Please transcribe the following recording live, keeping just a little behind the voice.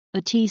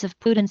A tease of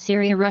Putin,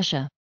 Syria,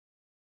 Russia.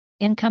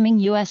 Incoming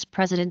U.S.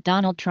 President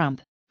Donald Trump,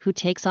 who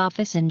takes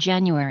office in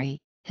January,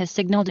 has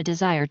signaled a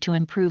desire to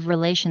improve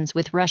relations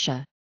with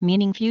Russia,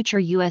 meaning future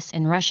U.S.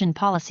 and Russian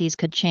policies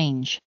could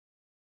change.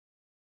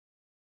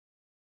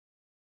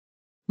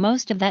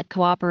 Most of that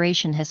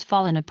cooperation has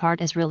fallen apart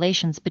as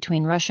relations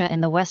between Russia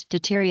and the West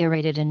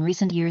deteriorated in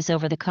recent years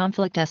over the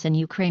conflicts in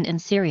Ukraine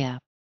and Syria.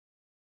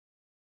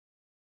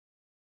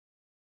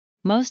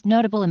 Most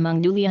notable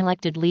among newly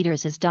elected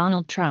leaders is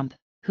Donald Trump,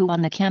 who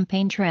on the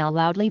campaign trail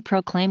loudly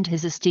proclaimed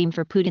his esteem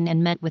for Putin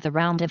and met with a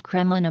round of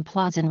Kremlin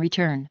applause in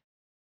return.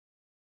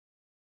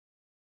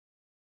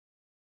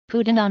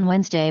 Putin on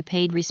Wednesday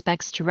paid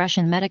respects to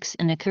Russian medics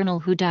and a colonel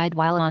who died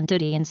while on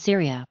duty in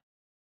Syria.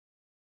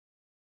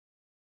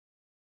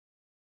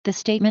 The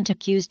statement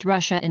accused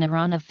Russia and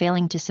Iran of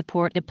failing to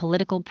support a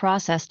political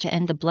process to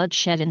end the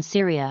bloodshed in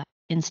Syria,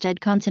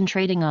 instead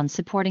concentrating on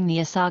supporting the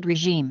Assad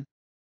regime.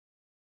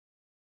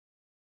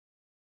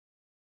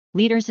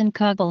 Leaders in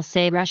Kabul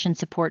say Russian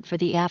support for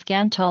the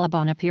Afghan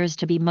Taliban appears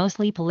to be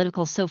mostly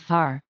political so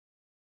far.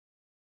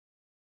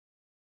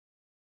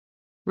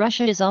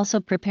 Russia is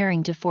also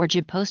preparing to forge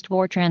a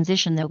post-war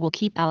transition that will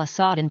keep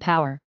al-Assad in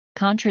power,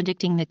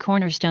 contradicting the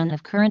cornerstone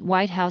of current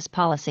White House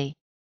policy.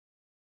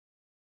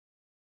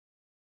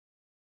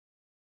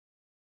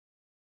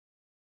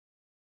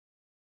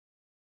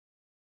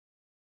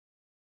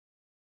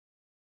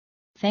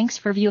 Thanks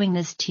for viewing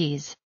this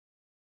tease.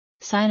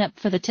 Sign up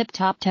for the Tip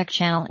Top Tech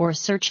channel or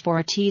search for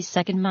a Tease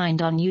Second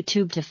Mind on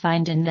YouTube to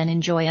find and then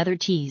enjoy other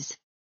teas.